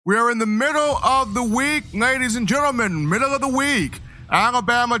We're in the middle of the week, ladies and gentlemen, middle of the week.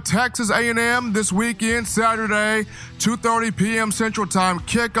 Alabama, Texas A&M this weekend, Saturday, 2:30 p.m. Central Time,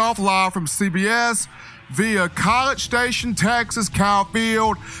 kickoff live from CBS via College Station, Texas, Cal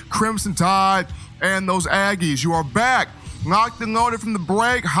Field, Crimson Tide, and those Aggies. You are back, locked and loaded from the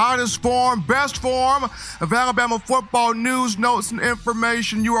break, hottest form, best form of Alabama football news, notes, and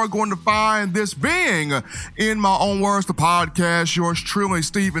information you are going to find. This being, in my own words, the podcast, yours truly,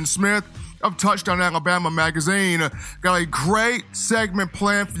 Stephen Smith of Touchdown Alabama Magazine. Got a great segment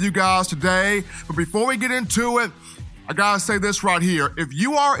planned for you guys today. But before we get into it, I gotta say this right here. If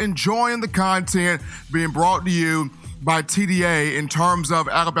you are enjoying the content being brought to you by TDA in terms of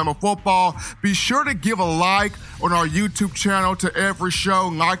Alabama football, be sure to give a like on our YouTube channel to every show,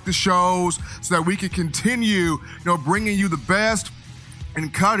 like the shows, so that we can continue, bringing you the best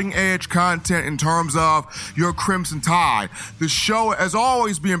and cutting-edge content in terms of your Crimson Tide. The show, as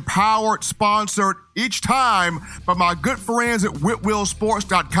always, being powered, sponsored each time by my good friends at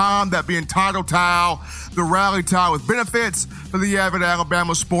WhitwillSports.com, that being Title Towel, the rally towel with benefits for the avid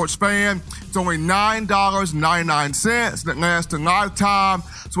Alabama sports fan. It's only $9.99, and it lasts a lifetime.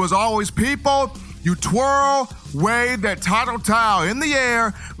 So as always, people, you twirl, wave that title towel in the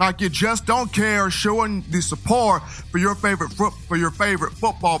air like you just don't care, showing the support for your favorite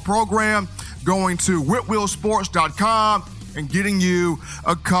football program, going to WhitwillSports.com and getting you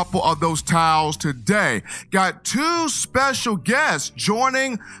a couple of those towels today. Got two special guests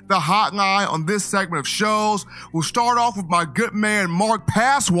joining the hotline on this segment of shows. We'll start off with my good man, Mark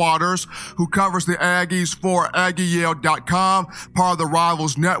Passwaters, who covers the Aggies for AggieYale.com, part of the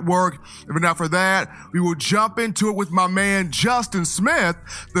Rivals Network. If not for that, we will jump into it with my man, Justin Smith,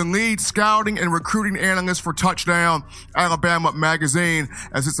 the lead scouting and recruiting analyst for Touchdown Alabama Magazine,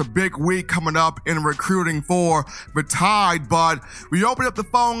 as it's a big week coming up in recruiting for the Tide. But we open up the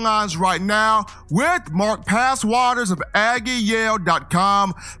phone lines right now with Mark Passwaters of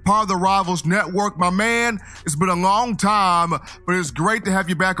AggieYale.com, part of the Rivals Network. My man, it's been a long time, but it's great to have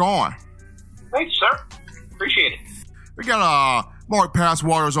you back on. Thanks, sir. Appreciate it. We got Mark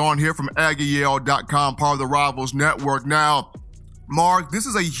Passwaters on here from AggieYale.com, part of the Rivals Network. Now, Mark, this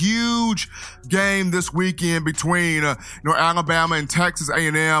is a huge game this weekend between Alabama and Texas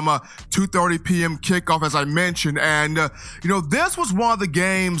A&M, 2:30 p.m. kickoff, as I mentioned. And, this was one of the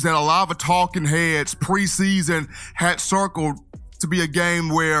games that a lot of the talking heads preseason had circled to be a game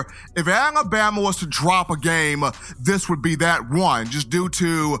where if Alabama was to drop a game, this would be that one, just due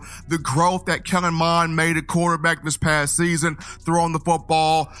to the growth that Kellen Mond made at quarterback this past season, throwing the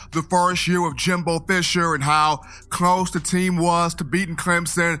football, the first year of Jimbo Fisher, and how close the team was to beating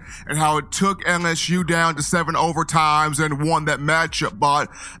Clemson, and how it took LSU down to 7 overtimes and won that matchup.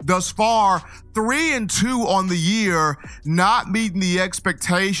 But thus far, 3-2 on the year, not meeting the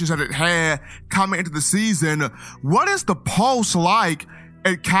expectations that it had coming into the season. What is the pulse like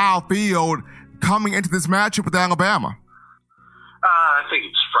at Kyle Field coming into this matchup with Alabama? I think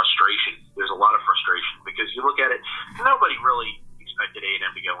it's frustration. There's a lot of frustration because you look at it, nobody really expected A&M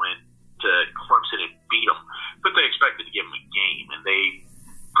to go in to Clemson and beat them, but they expected to give them a game, and they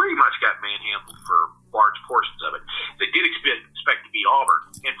pretty much got manhandled for large portions of it. They did expect to beat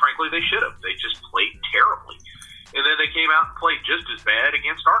Auburn, and frankly, they should have. They just played terribly. And then they came out and played just as bad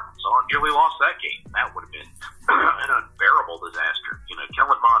against Arkansas and nearly lost that game. That would have been an unbearable disaster.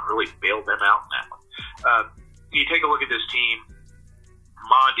 Kellen Mond really bailed them out in that one. You take a look at this team,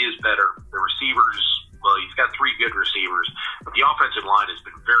 Mond is better. The receivers, well, he's got 3 good receivers, but the offensive line has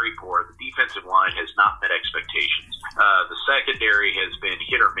been very poor. The defensive line has not met expectations. The secondary has been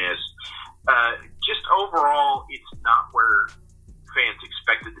hit or miss. Just overall, it's not where fans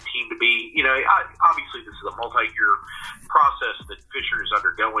expected the team to be. Obviously this is a multi-year process that Fisher is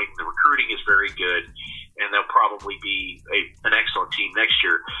undergoing. The recruiting is very good, and they'll probably be an excellent team next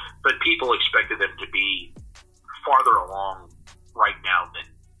year. But people expected them to be farther along right now than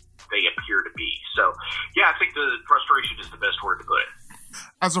they appear to be. So, yeah, I think the frustration is the best word to put it.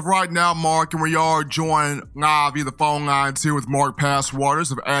 As of right now, Mark, and we are joined live via the phone lines here with Mark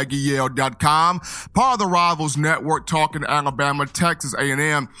Passwaters of AggieYale.com, part of the Rivals Network, talking Alabama, Texas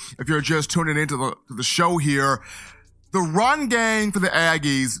A&M. If you're just tuning into the show here, the run game for the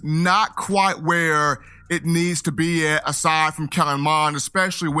Aggies, not quite where it needs to be at, aside from Kellen Mond,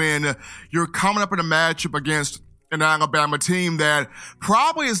 especially when you're coming up in a matchup against an Alabama team that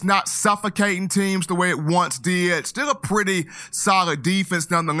probably is not suffocating teams the way it once did. Still a pretty solid defense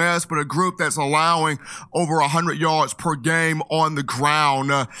nonetheless, but a group that's allowing over 100 yards per game on the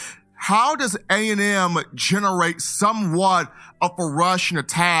ground. How does A&M generate somewhat of a rushing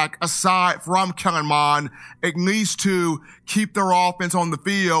attack aside from Kellen Mond, at least to keep their offense on the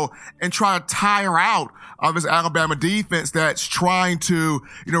field and try to tire out of this Alabama defense that's trying to,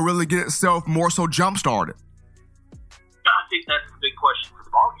 really get itself more so jump-started? I think that's the big question for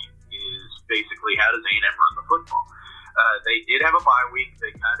the ballgame is basically how does A&M run the football? They did have a bye week.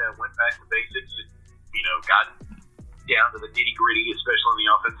 They kind of went back to basics and, got down to the nitty-gritty, especially on the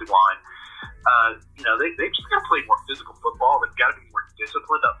offensive line. They've just got to play more physical football. They've got to be more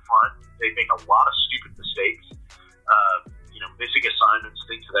disciplined up front. They make a lot of stupid mistakes, missing assignments,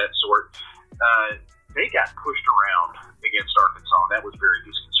 things of that sort. They got pushed around against Arkansas. That was very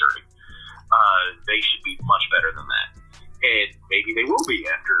disconcerting. They should be much better than that. And maybe they will be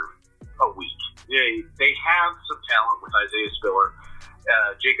after a week. They have some talent with Isaiah Spiller.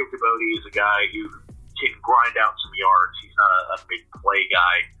 Jacob Gabodi is a guy who can grind out some yards. He's not a big play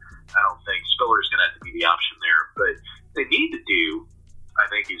guy. I don't think Spiller's going to have to be the option there. But they need to do, I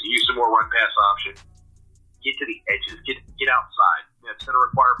think, is use some more run-pass option, get to the edges, get outside. It's going to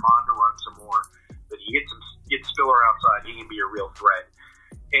require Mond to run some more. But you get Spiller outside, he can be a real threat.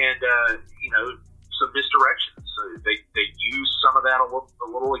 And, some misdirections. So they used some of that a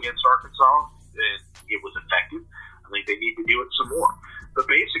little against Arkansas, and it was effective. I think they need to do it some more. But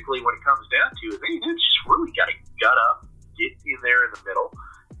basically what it comes down to is they just really got to gut up, get in there in the middle,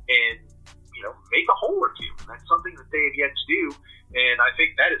 and, make a hole or two. And that's something that they have yet to do. And I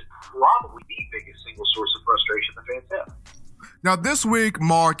think that is probably the biggest single source of frustration the fans have. Now, this week,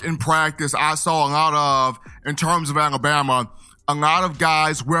 Mark, in practice, I saw a lot of, in terms of Alabama, a lot of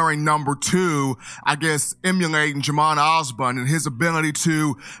guys wearing number 2, I guess, emulating Jamon Osborne and his ability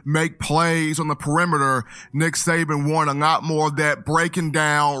to make plays on the perimeter. Nick Saban wanted a lot more of that breaking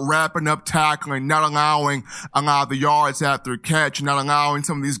down, wrapping up, tackling, not allowing a lot of the yards after catch, not allowing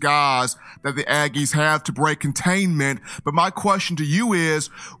some of these guys that the Aggies have to break containment. But my question to you is,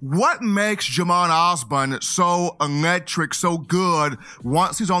 what makes Jamon Osborne so electric, so good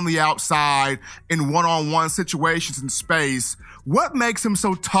once he's on the outside in one-on-one situations in space? What makes him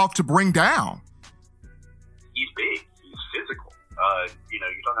so tough to bring down? He's big. He's physical.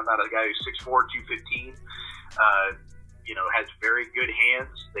 You're talking about a guy who's 6'4", 215, has very good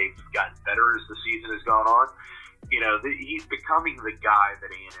hands. They've gotten better as the season has gone on. He's becoming the guy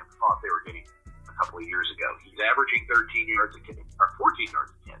that A&M thought they were getting a couple of years ago. He's averaging 13 yards a catch, or 14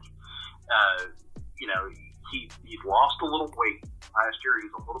 yards a catch. He's lost a little weight. Last year,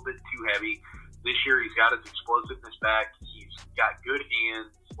 he's a little bit too heavy. This year, he's got his explosiveness back. He's got good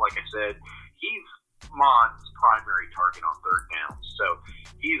hands. Like I said, he's Mond's primary target on third down. So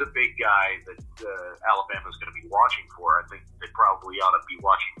he's a big guy that Alabama's going to be watching for. I think they probably ought to be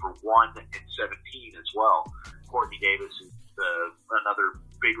watching for 1 and 17 as well. Courtney Davis is another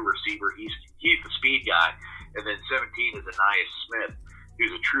big receiver. He's the speed guy. And then 17 is Anais Smith,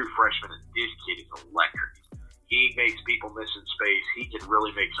 who's a true freshman. And this kid is electric. He makes people miss in space. He can really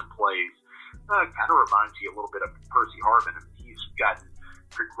make some plays. Kind of reminds you a little bit of Percy Harvin. He's gotten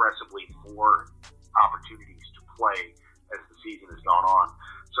progressively more opportunities to play as the season has gone on.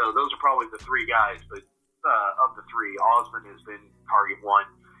 So those are probably the 3 guys. But of the 3, Osmond has been target 1.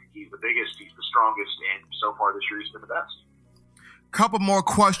 He's the biggest. He's the strongest. And so far this year, he's been the best. Couple more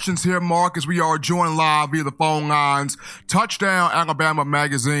questions here, Mark, as we are joined live via the phone lines. Touchdown Alabama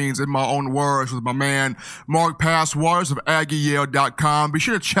magazines, in my own words, with my man Mark Passwaters of AggieYale.com. Be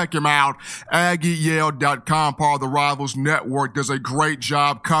sure to check him out. AggieYale.com, part of the Rivals Network, does a great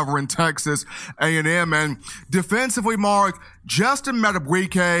job covering Texas A&M. And defensively, Mark, Justin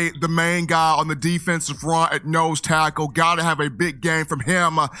Madubuike, the main guy on the defensive front at nose tackle, got to have a big game from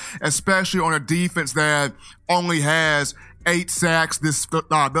him, especially on a defense that only has 8 sacks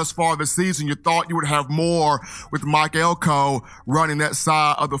thus far this season. You thought you would have more with Mike Elko running that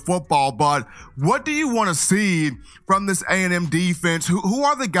side of the football, but what do you want to see from this A&M defense? Who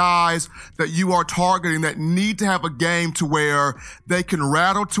are the guys that you are targeting that need to have a game to where they can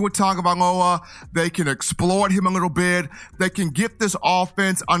rattle Tua Tagovailoa, they can exploit him a little bit, they can get this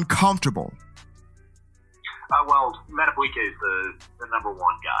offense uncomfortable? Madubuike is the number 1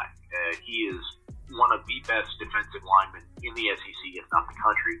 guy. He is one of the best defensive linemen in the SEC, if not the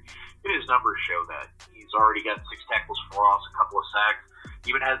country. And his numbers show that. He's already got 6 tackles for loss, a couple of sacks,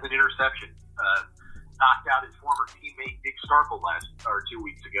 even has an interception. Knocked out his former teammate Nick Starkel 2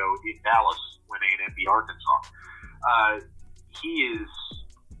 weeks ago in Dallas when A&M beat Arkansas. He is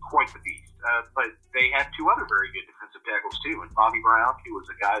quite the beast. But they have 2 other very good defensive tackles too. And Bobby Brown, who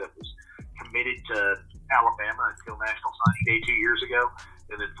was a guy that was committed to Alabama until National Signing Day 2 years ago,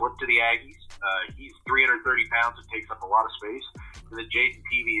 and then flipped to the Aggies. He's 330 pounds and takes up a lot of space. And then Jaden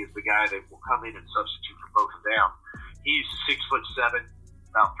Peavy is the guy that will come in and substitute for both of them. He's 6'7",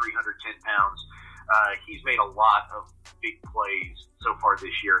 about 310 pounds. He's made a lot of big plays so far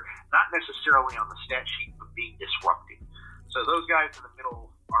this year, not necessarily on the stat sheet, but being disruptive. So those guys in the middle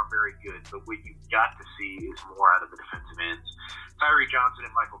are very good, but what you've got to see is more out of the defensive ends. Tyree Johnson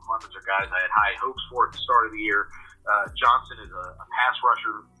and Michael Clemens are guys I had high hopes for at the start of the year. Johnson is a pass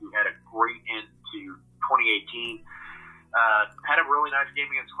rusher who had a great end to 2018. Had a really nice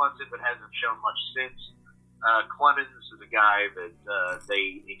game against Clemson, but hasn't shown much since. Clemens is a guy that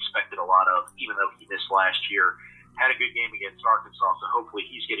they expected a lot of, even though he missed last year. Had a good game against Arkansas, so hopefully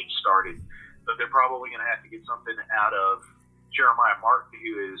he's getting started. But they're probably going to have to get something out of Jeremiah Martin,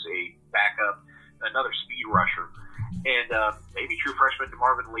 who is a backup, another speed rusher, and maybe true freshman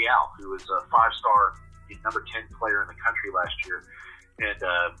DeMarvin Leal, who was a five-star, number 10 player in the country last year, and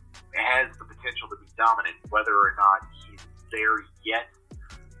has the potential to be dominant. Whether or not he's there yet,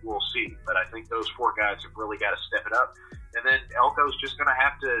 we'll see. But I think those four guys have really got to step it up. And then Elko's just going to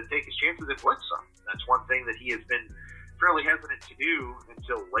have to take his chances and blitz some. That's one thing that he has been fairly hesitant to do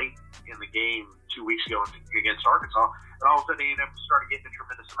until late in the game 2 weeks ago against Arkansas. And all of a sudden, A&M started getting a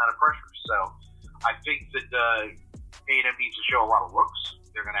tremendous amount of pressure. So I think that A&M needs to show a lot of looks.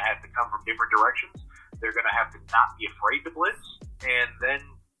 They're going to have to come from different directions. They're going to have to not be afraid to blitz. And then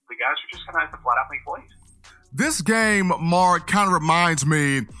the guys are just going to have to flat out make plays. This game, Mark, kind of reminds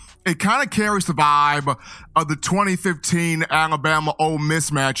me, it kind of carries the vibe of the 2015 Alabama-Ole Miss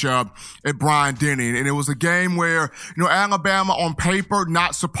matchup at Bryant-Denny. And it was a game where, Alabama on paper,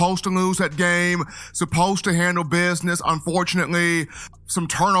 not supposed to lose that game, supposed to handle business. Unfortunately, some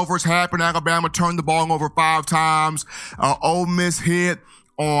turnovers happened. Alabama turned the ball over 5 times. Ole Miss hit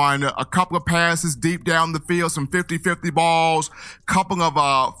on a couple of passes deep down the field, some 50-50 balls, couple of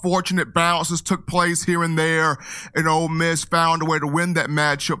fortunate bounces took place here and there, and Ole Miss found a way to win that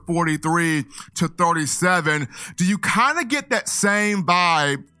matchup 43-37. Do you kind of get that same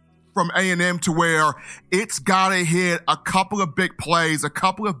vibe from A&M to where it's got to hit a couple of big plays, a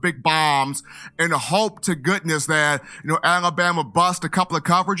couple of big bombs, and hope to goodness that, Alabama bust a couple of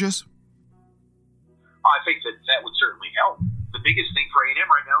coverages? I think that would certainly help. The biggest thing for A&M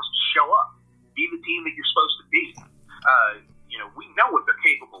right now is to show up, be the team that you're supposed to be. We know what they're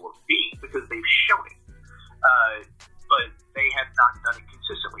capable of being because they've shown it, but they have not done it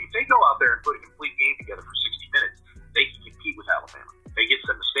consistently. If they go out there and put a complete game together for 60 minutes, they can compete with Alabama. If they get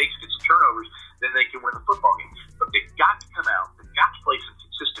some mistakes, get some turnovers, then they can win the football game. But they've got to come out, they've got to play some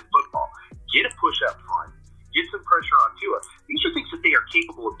consistent football, get a push up front, get some pressure on Tua. These are things that they are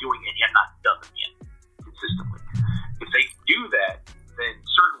capable of doing and have not done them yet consistently. If they do that, then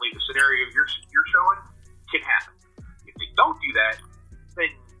certainly the scenario you're showing can happen. If they don't do that,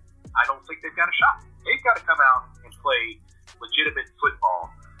 then I don't think they've got a shot. They've got to come out and play legitimate football.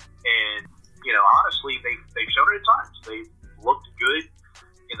 And, honestly, they've shown it at times. They've looked good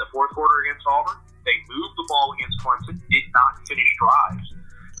in the fourth quarter against Auburn. They moved the ball against Clemson, did not finish drives.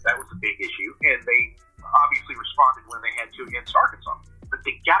 That was a big issue. And they obviously responded when they had to against Arkansas. But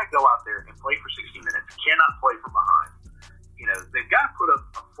they got to go out there and play for 60 minutes. Cannot play from behind. They've got to put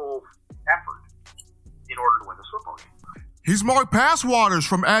up a full effort in order to win this football game. He's Mark Passwaters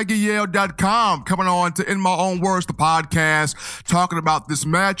from AggieYale.com coming on to In My Own Words, the podcast, talking about this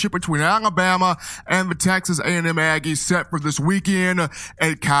matchup between Alabama and the Texas A&M Aggies set for this weekend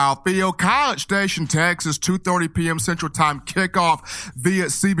at Kyle Field, College Station, Texas, 2:30 p.m. Central Time kickoff via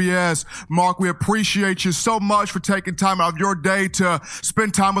CBS. Mark, we appreciate you so much for taking time out of your day to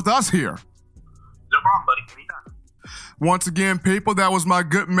spend time with us here. No problem, buddy. Anytime. Once again, people, that was my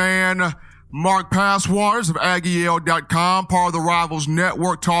good man, Mark Passwaters of AggieYale.com, part of the Rivals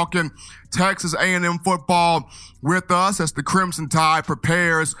Network, talking Texas A&M football with us as the Crimson Tide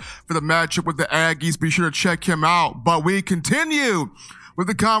prepares for the matchup with the Aggies. Be sure to check him out. But we continue with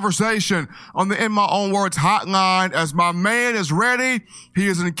the conversation on the In My Own Words hotline as my man is ready. He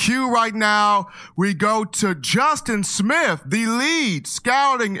is in queue right now. We go to Justin Smith, the lead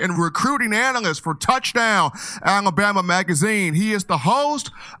scouting and recruiting analyst for Touchdown Alabama Magazine. He is the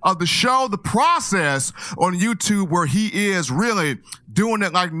host of the show The Process on YouTube, where he is really doing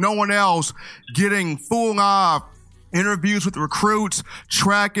it like no one else, getting full live interviews with recruits,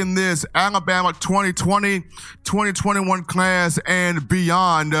 tracking this Alabama 2020-2021 class and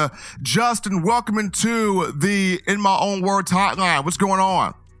beyond. Justin, welcome into the In My Own Words hotline. What's going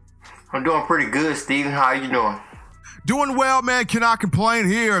on? I'm doing pretty good, Steven. How are you doing? Doing well, man. Cannot complain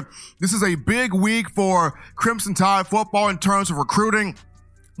here. This is a big week for Crimson Tide football in terms of recruiting.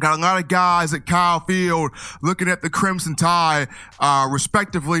 Got a lot of guys at Kyle Field looking at the Crimson Tide,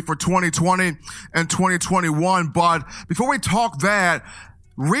 respectively for 2020 and 2021. But before we talk that,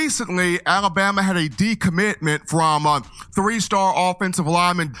 recently, Alabama had a decommitment from a 3-star offensive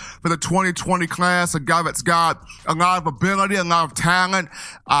lineman for the 2020 class, a guy that's got a lot of ability, a lot of talent.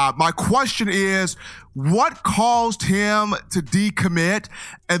 My question is, what caused him to decommit?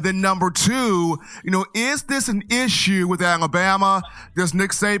 And then number two, is this an issue with Alabama? Does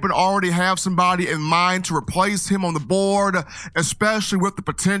Nick Saban already have somebody in mind to replace him on the board, especially with the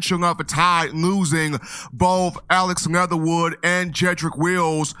potential of the Tide losing both Alex Leatherwood and Jedrick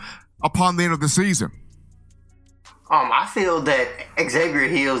Wills upon the end of the season? I feel that Xavier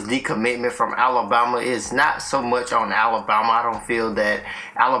Hill's decommitment from Alabama is not so much on Alabama. I don't feel that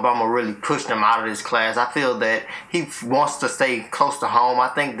Alabama really pushed him out of this class. I feel that he wants to stay close to home. I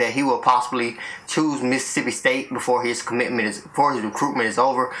think that he will possibly choose Mississippi State before his recruitment is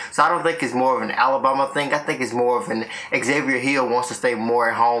over. So I don't think it's more of an Alabama thing. I think it's more of an Xavier Hill wants to stay more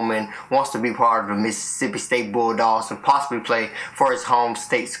at home and wants to be part of the Mississippi State Bulldogs and possibly play for his home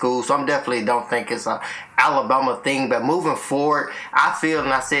state school. So I definitely don't think it's a Alabama thing. But moving forward, I feel,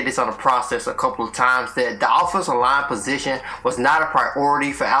 and I said this on the process a couple of times, that the offensive line position was not a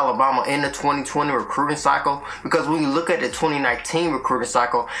priority for Alabama in the 2020 recruiting cycle, because when you look at the 2019 recruiting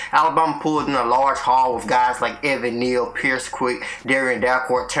cycle, Alabama pulled in a large haul of guys like Evan Neal, Pierce Quick, Darian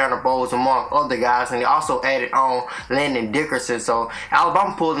Dalcourt, Tanner Bowles, among other guys, and they also added on Landon Dickerson. So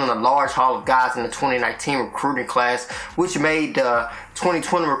Alabama pulled in a large haul of guys in the 2019 recruiting class, which made the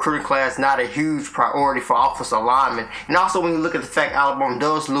 2020 recruiting class not a huge priority for offensive linemen. And also when you look at the fact Alabama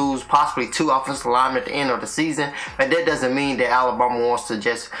does lose possibly 2 offensive linemen at the end of the season, but that doesn't mean that Alabama wants to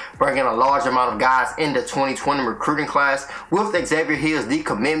just bring in a large amount of guys in the 2020 recruiting class. With Xavier Hill's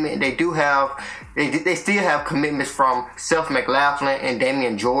decommitment, they still have commitments from Seth McLaughlin and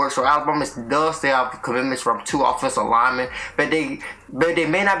Damian George. So Alabama does still have commitments from 2 offensive linemen, but they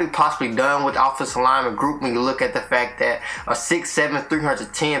may not be possibly done with the offensive lineman group when you look at the fact that a 6'7",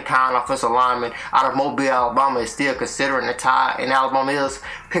 310-pound offensive lineman out of Mobile, Alabama is still considering the Tide, and Alabama is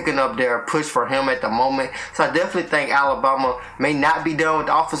picking up their push for him at the moment. So I definitely think Alabama may not be done with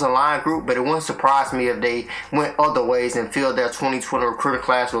the offensive line group, but it wouldn't surprise me if they went other ways and filled their 2020 recruiting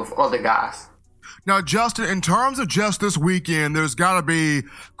class with other guys. Now, Justin, in terms of just this weekend, there's got to be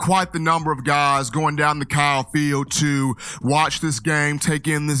quite the number of guys going down the Kyle Field to watch this game, take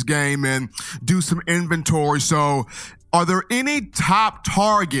in this game, and do some inventory. So are there any top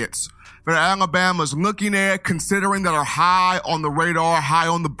targets that Alabama's looking at, considering that are high on the radar, high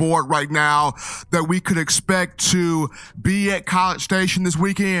on the board right now, that we could expect to be at College Station this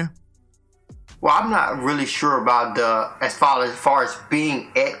weekend? Well, I'm not really sure about as far as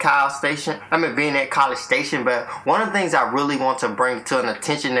being at College Station, but one of the things I really want to bring to an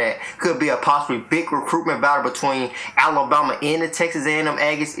attention that could be a possibly big recruitment battle between Alabama and the Texas A&M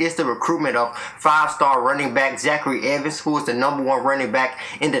Aggies is the recruitment of 5-star running back Zachary Evans, who is the number 1 running back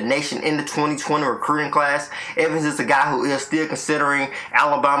in the nation in the 2020 recruiting class. Evans is a guy who is still considering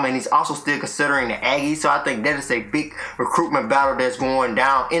Alabama, and he's also still considering the Aggies. So I think that is a big recruitment battle that's going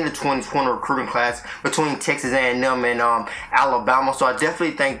down in the 2020 recruiting class between Texas A&M and Alabama. So I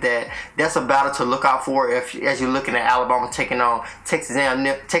definitely think that that's a battle to look out for as you're looking at Alabama taking on Texas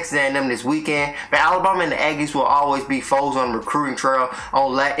A&M this weekend. But Alabama and the Aggies will always be foes on the recruiting trail.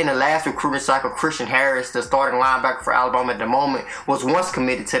 In the last recruiting cycle, Christian Harris, the starting linebacker for Alabama at the moment, was once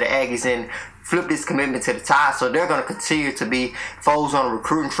committed to the Aggies and flipped his commitment to the Tide, so they're going to continue to be foes on the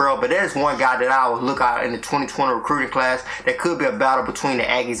recruiting trail. But there's one guy that I would look out in the 2020 recruiting class that could be a battle between the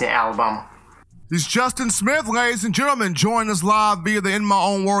Aggies and Alabama. He's Justin Smith, ladies and gentlemen, join us live via the In My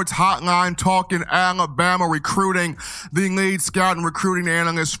Own Words hotline, talking Alabama recruiting, the lead scout and recruiting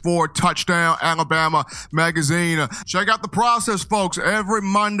analyst for Touchdown Alabama magazine. Check out the process, folks, every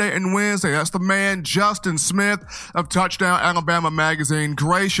Monday and Wednesday. That's the man, Justin Smith of Touchdown Alabama magazine,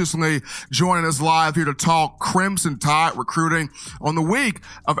 graciously joining us live here to talk Crimson Tide recruiting on the week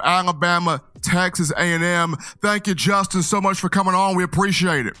of Alabama, Texas A&M. Thank you, Justin, so much for coming on. We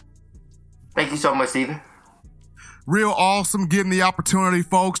appreciate it. Thank you so much, Stephen. Real awesome getting the opportunity,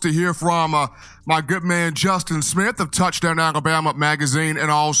 folks, to hear from my good man Justin Smith of Touchdown Alabama magazine,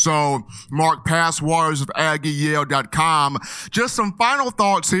 and also Mark Passwaters of AggieYale.com. Just some final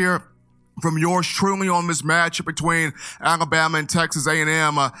thoughts here from yours truly on this matchup between Alabama and Texas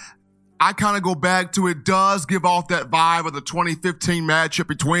A&M. I kind of go back to, it does give off that vibe of the 2015 matchup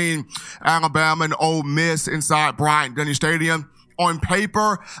between Alabama and Ole Miss inside Bryant-Denny Stadium. On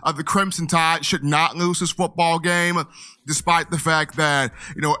paper, the Crimson Tide should not lose this football game, despite the fact that,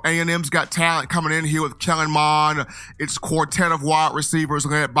 A&M's got talent coming in here with Kellen Mond. It's quartet of wide receivers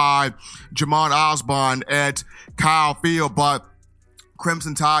led by Jamon Osborne at Kyle Field, but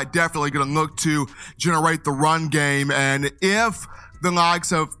Crimson Tide definitely going to look to generate the run game. And if the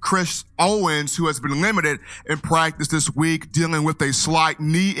likes of Chris Owens, who has been limited in practice this week, dealing with a slight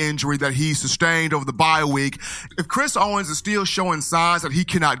knee injury that he sustained over the bye week. If Chris Owens is still showing signs that he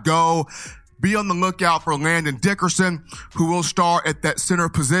cannot go, be on the lookout for Landon Dickerson, who will start at that center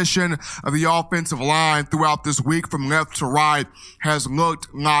position of the offensive line throughout this week from left to right. Has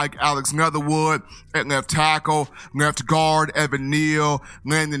looked like Alex Leatherwood at left tackle, left guard Evan Neal,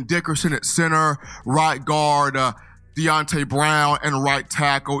 Landon Dickerson at center, right guard Deontay Brown, and right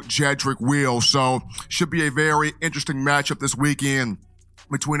tackle Jedrick Will. So should be a very interesting matchup this weekend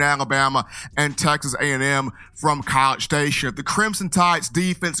between Alabama and Texas A&M from College Station. If the Crimson Tide's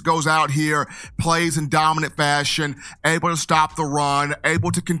defense goes out here, plays in dominant fashion, able to stop the run,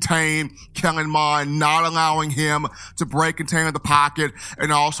 able to contain Kellen Mond, not allowing him to break and contain the pocket,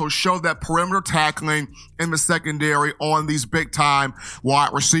 and also show that perimeter tackling in the secondary on these big-time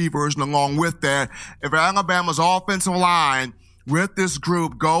wide receivers. And along with that, if Alabama's offensive line with this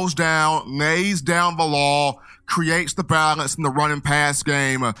group goes down, lays down the law, creates the balance in the run and pass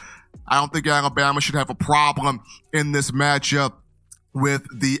game, I don't think Alabama should have a problem in this matchup with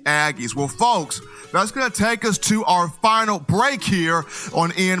the Aggies. Well, folks, that's going to take us to our final break here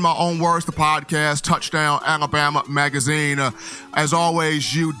on In My Own Words, the podcast, Touchdown Alabama Magazine. As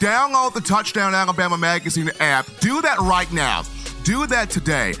always, you download the Touchdown Alabama Magazine app. Do that right now. Do that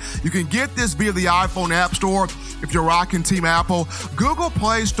today. You can get this via the iPhone App Store if you're rocking Team Apple, Google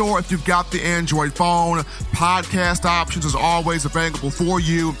Play Store if you've got the Android phone. Podcast options is always available for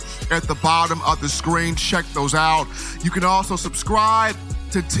you at the bottom of the screen. Check those out. You can also subscribe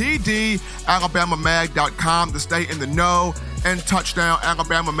to tdalabamamag.com to stay in the know, and Touchdown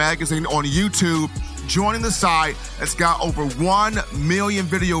Alabama Magazine on YouTube. Joining the site that's got over 1 million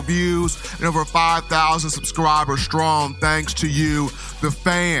video views and over 5,000 subscribers strong, thanks to you, the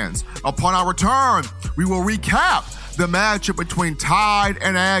fans. Upon our return, we will recap the matchup between Tide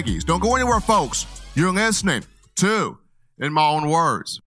and Aggies. Don't go anywhere, folks. You're listening to In My Own Words.